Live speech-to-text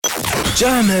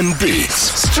German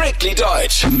Beats, strictly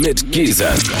deutsch mit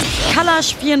Gizem.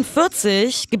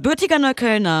 Kalazh44, gebürtiger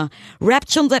Neuköllner,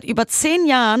 rappt schon seit über 10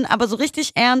 Jahren, aber so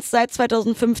richtig ernst seit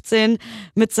 2015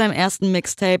 mit seinem ersten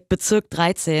Mixtape Bezirk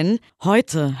 13.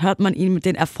 Heute hört man ihn mit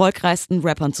den erfolgreichsten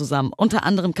Rappern zusammen, unter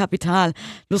anderem Kapital,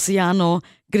 Luciano,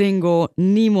 Gringo,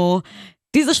 Nimo.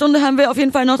 Diese Stunde haben wir auf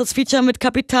jeden Fall noch das Feature mit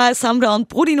Kapital, Samra und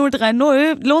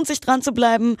Brudi030. Lohnt sich dran zu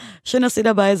bleiben. Schön, dass ihr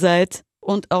dabei seid.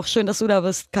 Und auch schön, dass du da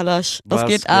bist, Kalazh. Was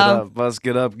geht ab? Was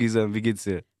geht ab, Gizem? Wie geht's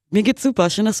dir? Mir geht's super.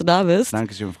 Schön, dass du da bist.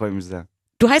 Dankeschön, freut mich sehr.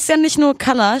 Du heißt ja nicht nur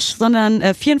Kalazh, sondern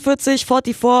 44,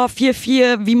 44,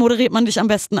 44. Wie moderiert man dich am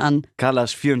besten an?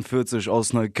 Kalazh44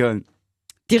 aus Neukölln.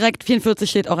 Direkt 44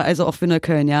 steht auch für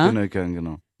Neukölln, ja? Für Neukölln,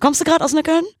 genau. Kommst du gerade aus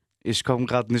Neukölln? Ich komme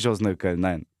gerade nicht aus Neukölln,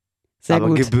 nein. Sehr aber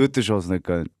gut. gebürtig aus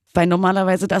Neukölln. Weil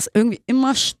normalerweise da ist irgendwie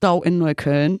immer Stau in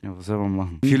Neukölln. Ja, was soll man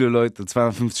machen? Viele Leute,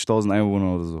 250.000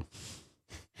 Einwohner oder so.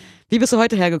 Wie bist du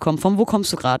heute hergekommen? Von wo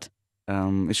kommst du gerade?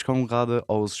 Ich komme gerade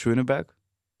aus Schöneberg.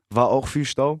 War auch viel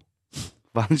Stau.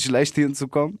 War nicht leicht hier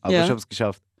hinzukommen, aber Ja. ich habe es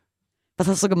geschafft. Was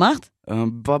hast du gemacht?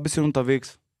 War ein bisschen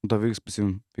unterwegs. Unterwegs ein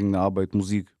bisschen wegen der Arbeit,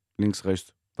 Musik, links,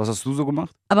 rechts. Was hast du so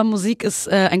gemacht? Aber Musik ist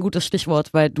ein gutes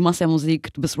Stichwort, weil du machst ja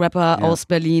Musik, du bist Rapper aus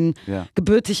Berlin,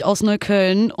 gebürtig aus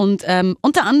Neukölln und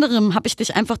unter anderem habe ich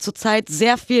dich einfach zurzeit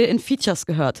sehr viel in Features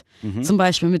gehört. Zum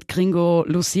Beispiel mit Gringo,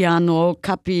 Luciano,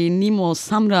 Kapi, Nimo,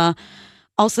 Samra.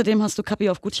 Außerdem hast du Kapi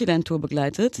auf Gucci-Land-Tour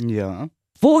begleitet. Ja.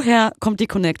 Woher kommt die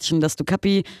Connection, dass du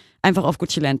Kapi einfach auf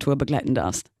Gucci-Land-Tour begleiten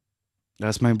darfst? Er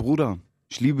ist mein Bruder.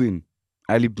 Ich liebe ihn.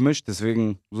 Er liebt mich,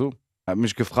 deswegen so. Er hat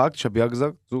mich gefragt, ich habe ja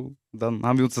gesagt, so. Dann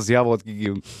haben wir uns das Ja-Wort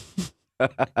gegeben.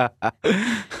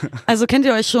 Also kennt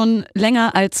ihr euch schon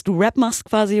länger, als du Rap machst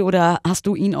quasi, oder hast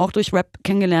du ihn auch durch Rap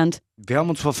kennengelernt? Wir haben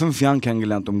uns vor 5 Jahren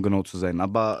kennengelernt, um genau zu sein.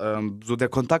 Aber so der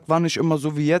Kontakt war nicht immer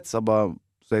so wie jetzt, aber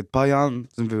seit ein paar Jahren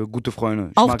sind wir gute Freunde.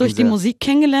 Ich Auch mag durch ihn die sehr. Musik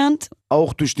kennengelernt?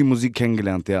 Auch durch die Musik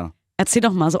kennengelernt, ja. Erzähl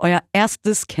doch mal so euer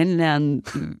erstes Kennenlernen.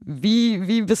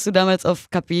 Wie bist du damals auf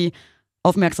Kapi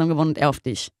aufmerksam geworden und er auf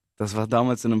dich? Das war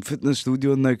damals in einem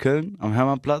Fitnessstudio in Neukölln, am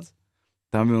Hermannplatz.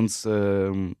 Da haben wir uns,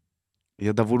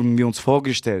 da wurden wir uns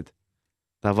vorgestellt.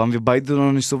 Da waren wir beide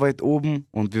noch nicht so weit oben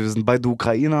und wir sind beide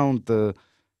Ukrainer und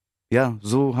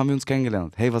so haben wir uns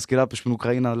kennengelernt. Hey, was geht ab? Ich bin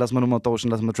Ukrainer, lass mal Nummer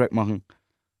tauschen, lass mal einen Track machen.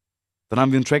 Dann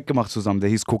haben wir einen Track gemacht zusammen, der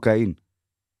hieß Kokain.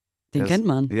 Den kennt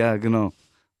man. Ja, genau.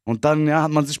 Und dann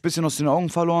hat man sich ein bisschen aus den Augen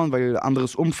verloren, weil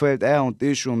anderes Umfeld, er und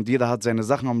ich und jeder hat seine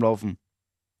Sachen am Laufen.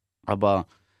 Aber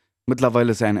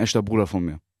mittlerweile ist er ein echter Bruder von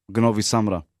mir. Genau wie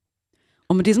Samra.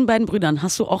 Und mit diesen beiden Brüdern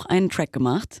hast du auch einen Track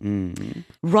gemacht. Mhm.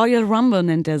 Royal Rumble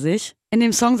nennt er sich. In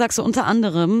dem Song sagst du unter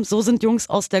anderem, so sind Jungs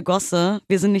aus der Gosse,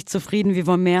 wir sind nicht zufrieden, wir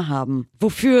wollen mehr haben.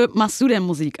 Wofür machst du denn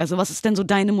Musik? Also was ist denn so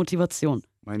deine Motivation?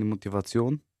 Meine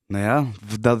Motivation? Naja,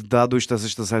 dadurch, dass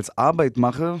ich das als Arbeit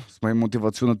mache, ist meine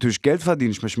Motivation natürlich Geld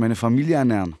verdienen. Ich möchte meine Familie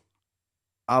ernähren.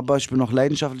 Aber ich bin auch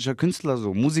leidenschaftlicher Künstler,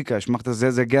 so Musiker. Ich mache das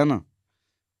sehr, sehr gerne.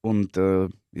 Und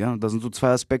das sind so 2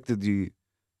 Aspekte, die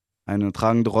eine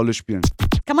tragende Rolle spielen.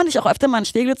 Kann man dich auch öfter mal in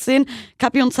Steglitz sehen?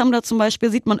 Kapi und Samra zum Beispiel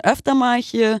sieht man öfter mal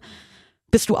hier.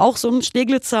 Bist du auch so ein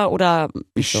Steglitzer oder?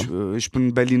 Ich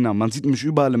bin Berliner, man sieht mich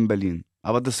überall in Berlin.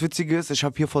 Aber das Witzige ist, ich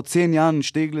habe hier vor 10 Jahren in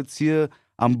Steglitz hier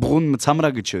am Brunnen mit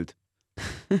Samra gechillt.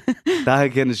 Daher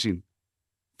kenne ich ihn.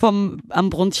 Am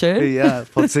Brunnen chillen? Ja,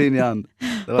 vor 10 Jahren.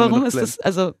 Da Warum ist das,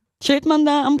 also chillt man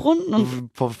da am Brunnen? Und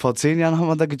vor 10 Jahren haben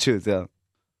wir da gechillt, ja.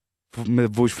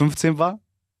 Wo ich 15 war,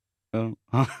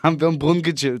 haben wir am Brunnen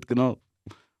gechillt, genau.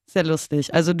 Sehr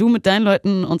lustig. Also du mit deinen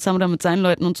Leuten und Samra mit seinen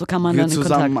Leuten und so kann man wir dann in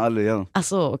zusammen Kontakt. alle, ja. Ach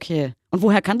so, okay. Und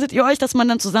woher kanntet ihr euch, dass man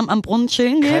dann zusammen am Brunnen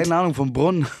chillen geht? Keine Ahnung, vom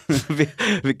Brunnen.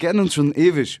 wir kennen uns schon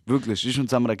ewig, wirklich. Ich und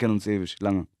Samra kennen uns ewig,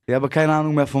 lange. Ja, aber keine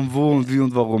Ahnung mehr von wo und wie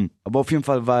und warum. Aber auf jeden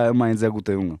Fall war er immer ein sehr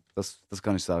guter Junge. Das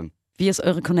kann ich sagen. Wie ist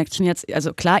eure Connection jetzt?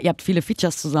 Also klar, ihr habt viele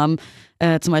Features zusammen,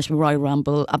 zum Beispiel Royal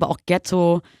Rumble, aber auch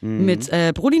Ghetto mit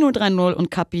Brudi030 und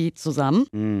Kapi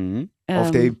zusammen. Auf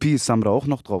der EP ist Samra auch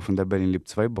noch drauf, in der Berlin lebt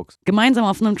 2 Box. Gemeinsam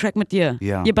auf einem Track mit dir?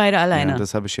 Ja. Ihr beide alleine? Ja,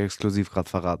 das habe ich ja exklusiv gerade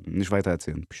verraten. Nicht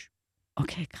weitererzählen. Psch.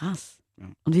 Okay, krass. Ja.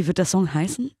 Und wie wird der Song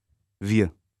heißen?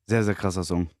 Wir. Sehr, sehr krasser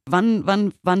Song.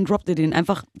 Wann droppt ihr den?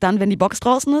 Einfach dann, wenn die Box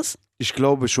draußen ist? Ich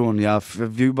glaube schon, ja.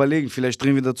 Wir überlegen, vielleicht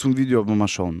drehen wir dazu ein Video, aber mal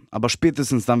schauen. Aber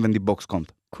spätestens dann, wenn die Box kommt.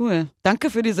 Cool. Danke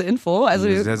für diese Info. Also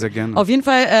sehr, sehr gerne. Auf jeden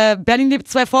Fall, Berlin lebt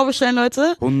 2 vorbestellen,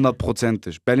 Leute.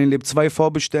 100%. Berlin lebt 2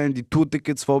 vorbestellen, die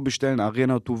Tour-Tickets vorbestellen.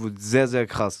 Arena-Tour wird sehr, sehr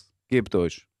krass. Gebt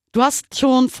euch. Du hast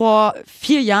schon vor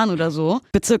 4 Jahren oder so,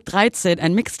 Bezirk 13,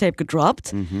 ein Mixtape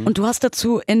gedroppt. Und du hast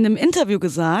dazu in einem Interview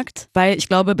gesagt, weil ich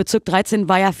glaube, Bezirk 13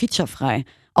 war ja featurefrei.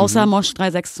 außer Mosh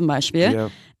 3.6 zum Beispiel.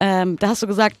 Ja. Da hast du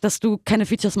gesagt, dass du keine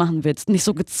Features machen willst. Nicht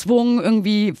so gezwungen,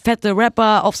 irgendwie fette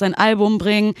Rapper auf sein Album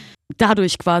bringen,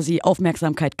 dadurch quasi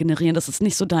Aufmerksamkeit generieren, dass es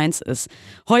nicht so deins ist.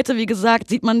 Heute, wie gesagt,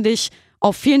 sieht man dich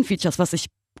auf vielen Features, was ich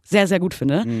sehr, sehr gut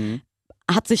finde.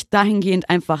 Hat sich dahingehend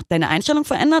einfach deine Einstellung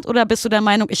verändert oder bist du der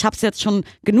Meinung, ich habe es jetzt schon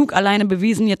genug alleine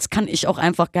bewiesen, jetzt kann ich auch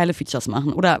einfach geile Features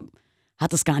machen? Oder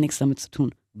hat es gar nichts damit zu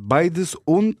tun? Beides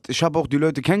und ich habe auch die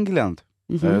Leute kennengelernt.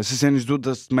 Es ist ja nicht so,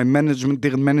 dass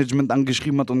deren Management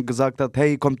angeschrieben hat und gesagt hat,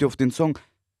 hey, kommt ihr auf den Song?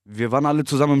 Wir waren alle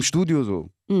zusammen im Studio so.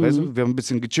 Weißt du? Wir haben ein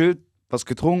bisschen gechillt, was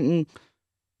getrunken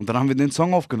und dann haben wir den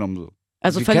Song aufgenommen so.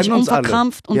 Also Wir völlig kennen uns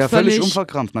unverkrampft alle. und Ja, völlig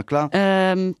unverkrampft, na klar.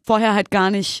 vorher halt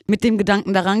gar nicht mit dem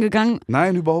Gedanken daran gegangen.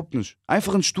 Nein, überhaupt nicht.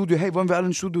 Einfach ins Studio, hey, wollen wir alle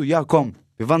ins Studio? Ja, komm.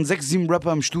 Wir waren 6, 7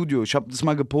 Rapper im Studio, ich habe das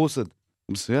mal gepostet.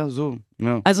 Ja, so,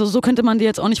 ja. Also so könnte man dir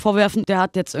jetzt auch nicht vorwerfen, der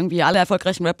hat jetzt irgendwie alle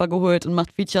erfolgreichen Rapper geholt und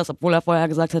macht Features, obwohl er vorher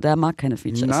gesagt hat, er mag keine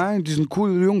Features. Nein, die sind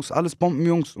coole Jungs, alles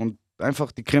Bombenjungs und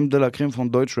einfach die Creme de la Creme von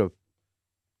Deutschrap.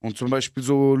 Und zum Beispiel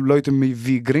so Leute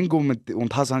wie Gringo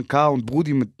und Hassan K. und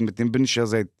Brudi, mit denen bin ich ja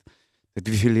seit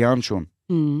wie vielen Jahren schon.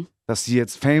 Dass sie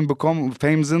jetzt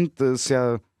Fame sind, ist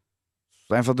ja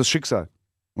einfach das Schicksal.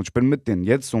 Und ich bin mit denen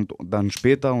jetzt und dann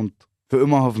später und für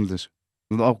immer hoffentlich.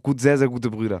 Sind auch gut, sehr, sehr gute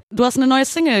Brüder. Du hast eine neue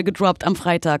Single gedroppt am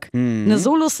Freitag. Eine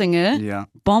Solo-Single. Ja.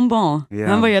 Bonbon. Ja.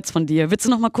 Hören wir jetzt von dir. Willst du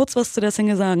noch mal kurz was zu der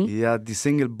Single sagen? Ja, die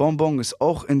Single Bonbon ist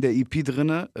auch in der EP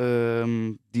drin,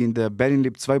 die in der Berlin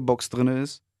Lebt 2 Box drin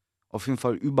ist. Auf jeden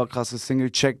Fall überkrasse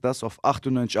Single. Check das auf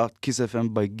 98.8 Kiss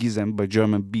FM bei Gizem, bei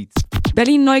German Beats.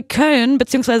 Berlin-Neukölln,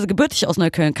 beziehungsweise gebürtig aus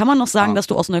Neukölln. Kann man noch sagen, dass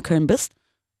du aus Neukölln bist?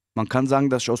 Man kann sagen,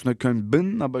 dass ich aus Neukölln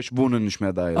bin, aber ich wohne nicht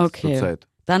mehr da jetzt zur Zeit.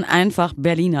 Dann einfach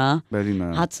Berliner.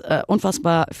 Berliner. Hat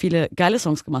unfassbar viele geile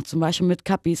Songs gemacht. Zum Beispiel mit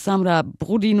Kapi, Samra,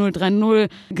 Brudi 030,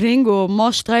 Gringo,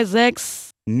 Mosh 3.6,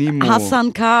 Nimo,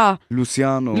 Hassan K.,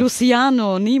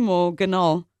 Luciano, Nimo,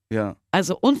 genau. Ja.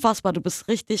 Also unfassbar, du bist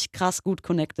richtig krass gut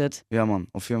connected. Ja, Mann,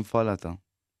 auf jeden Fall, Alter.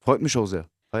 Freut mich auch sehr.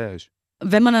 Feier ich.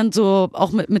 Wenn man dann so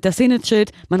auch mit der Szene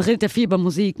chillt, man redet ja viel über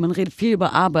Musik, man redet viel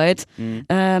über Arbeit.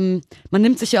 Man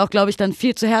nimmt sich ja auch, glaube ich, dann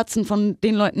viel zu Herzen von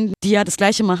den Leuten, die ja das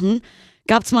Gleiche machen.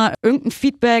 Gab es mal irgendein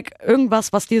Feedback,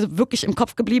 irgendwas, was dir wirklich im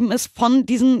Kopf geblieben ist von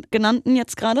diesen genannten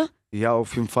jetzt gerade? Ja,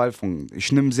 auf jeden Fall.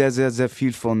 Ich nehme sehr, sehr, sehr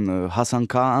viel von Hassan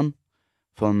K. an,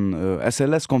 von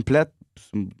SLS komplett,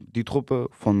 die Truppe,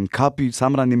 von Kapi,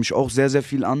 Samra nehme ich auch sehr, sehr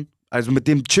viel an. Also mit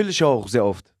dem chill ich auch sehr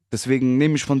oft. Deswegen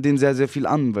nehme ich von denen sehr, sehr viel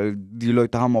an, weil die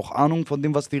Leute haben auch Ahnung von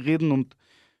dem, was die reden und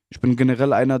ich bin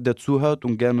generell einer, der zuhört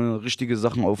und gerne richtige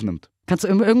Sachen aufnimmt. Kannst du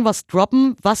irgendwas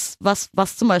droppen, was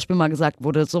zum Beispiel mal gesagt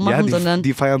wurde? So machen, sondern.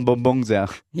 Die feiern Bonbon sehr.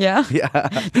 Ja? Ja.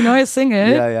 Die neue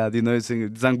Single? Ja, die neue Single.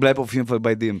 Die sagen, bleib auf jeden Fall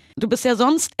bei dem. Du bist ja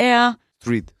sonst eher.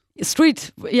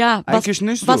 Street, ja. Eigentlich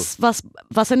nicht so.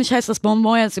 Was ja nicht heißt, dass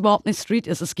Bonbon jetzt überhaupt nicht Street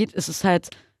ist. Es geht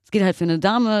halt für eine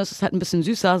Dame, es ist halt ein bisschen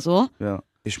süßer so. Ja.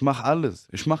 Ich mach alles.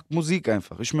 Ich mach Musik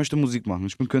einfach. Ich möchte Musik machen.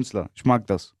 Ich bin Künstler. Ich mag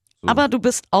das. So. Aber du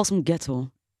bist aus dem Ghetto.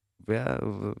 Ja,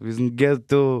 wir sind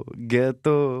Ghetto.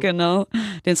 Genau.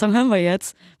 Den Song hören wir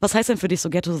jetzt. Was heißt denn für dich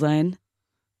so Ghetto sein?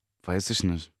 Weiß ich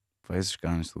nicht. Weiß ich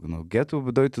gar nicht so genau. Ghetto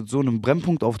bedeutet so, in einem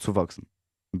Brennpunkt aufzuwachsen.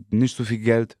 Nicht so viel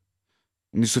Geld.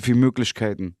 Nicht so viele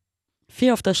Möglichkeiten.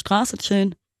 Viel auf der Straße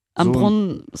chillen. Am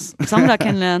Brunnen Sammler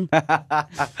kennenlernen.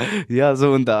 Ja,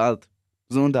 so in der Art.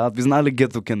 Wir sind alle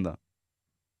Ghetto-Kinder.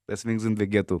 Deswegen sind wir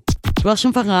Ghetto. Du hast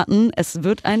schon verraten, es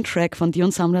wird einen Track von dir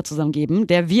und Samra zusammen geben,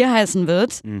 der Wir heißen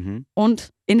wird und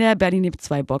in der Berlin Lebt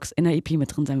 2 Box in der EP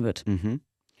mit drin sein wird.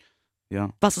 Ja.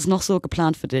 Was ist noch so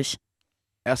geplant für dich?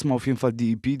 Erstmal auf jeden Fall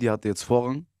die EP, die hatte jetzt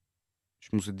Vorrang.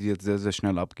 Ich musste die jetzt sehr, sehr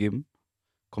schnell abgeben.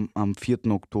 Kommt am 4.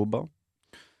 Oktober.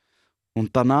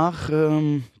 Und danach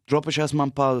droppe ich erstmal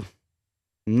ein paar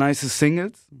nice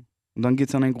Singles und dann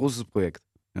geht's an ein großes Projekt.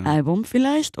 Ja. Album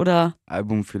vielleicht, oder?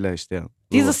 Album vielleicht, ja.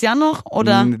 Dieses Jahr noch,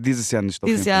 oder? Dieses Jahr nicht.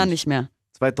 Dieses Jahr nicht mehr.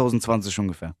 2020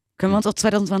 ungefähr. Können wir uns auf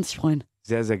 2020 freuen?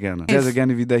 Sehr, sehr gerne. Sehr, sehr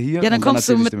gerne wieder hier. Ja, dann kommst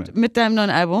du mit deinem neuen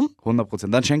Album. 100%.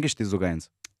 Dann schenke ich dir sogar eins.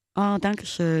 Oh, danke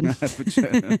schön.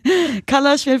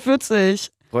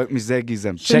 Kalazh44. Freut mich sehr,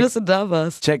 Gizem. Schön, dass du da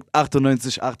warst. Checkt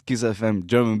 98.8 Kiss FM,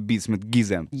 German Beats mit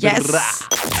Gizem. Yes!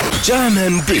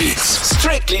 German Beats,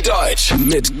 strictly deutsch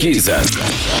mit Gizem.